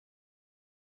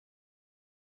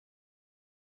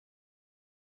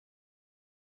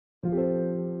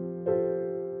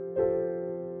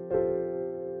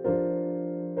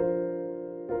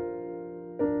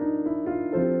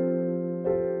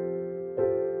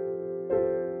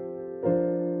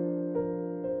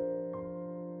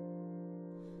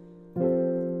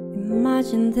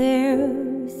Imagine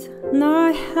there's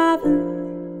no heaven.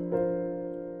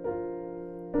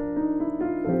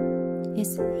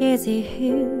 It's easy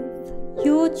if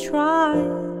you try.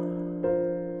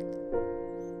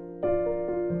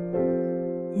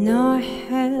 No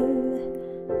hell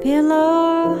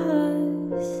below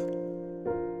us.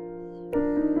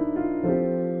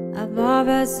 Above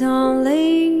us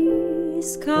only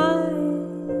sky.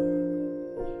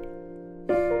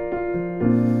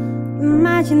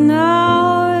 Imagine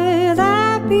all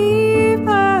the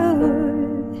people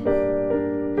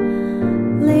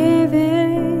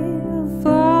living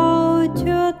for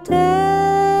today.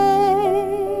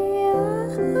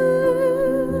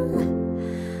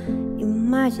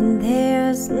 Imagine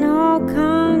there's no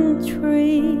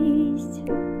countries.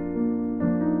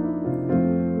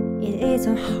 It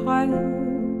isn't hard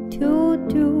to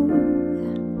do.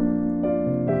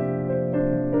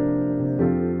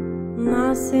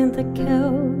 Nothing to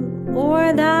kill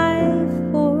or die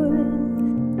for,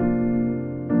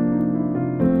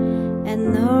 and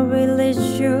no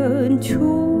religion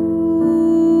true.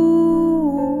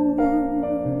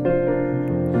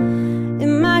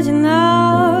 Imagine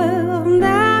all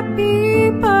the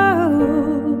people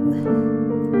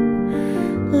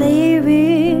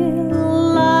living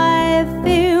life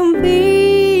in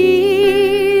peace.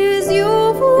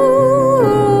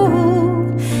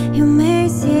 You may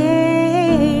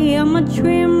say I'm a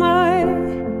dreamer,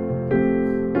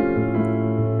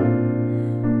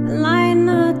 and I'm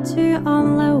not the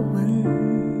only one.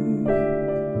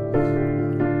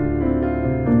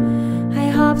 I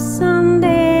hope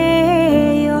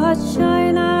someday you'll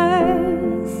join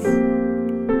us,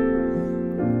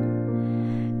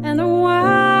 and the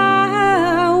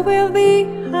world will be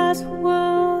as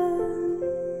one.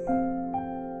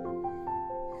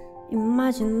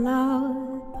 Imagine love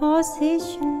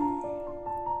position.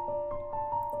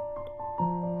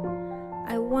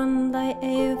 I wonder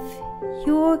if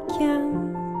you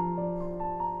can.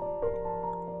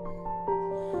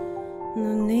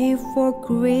 No need for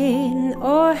greed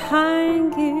or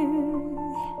hunger.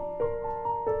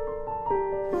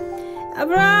 A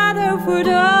brotherhood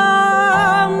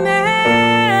of men.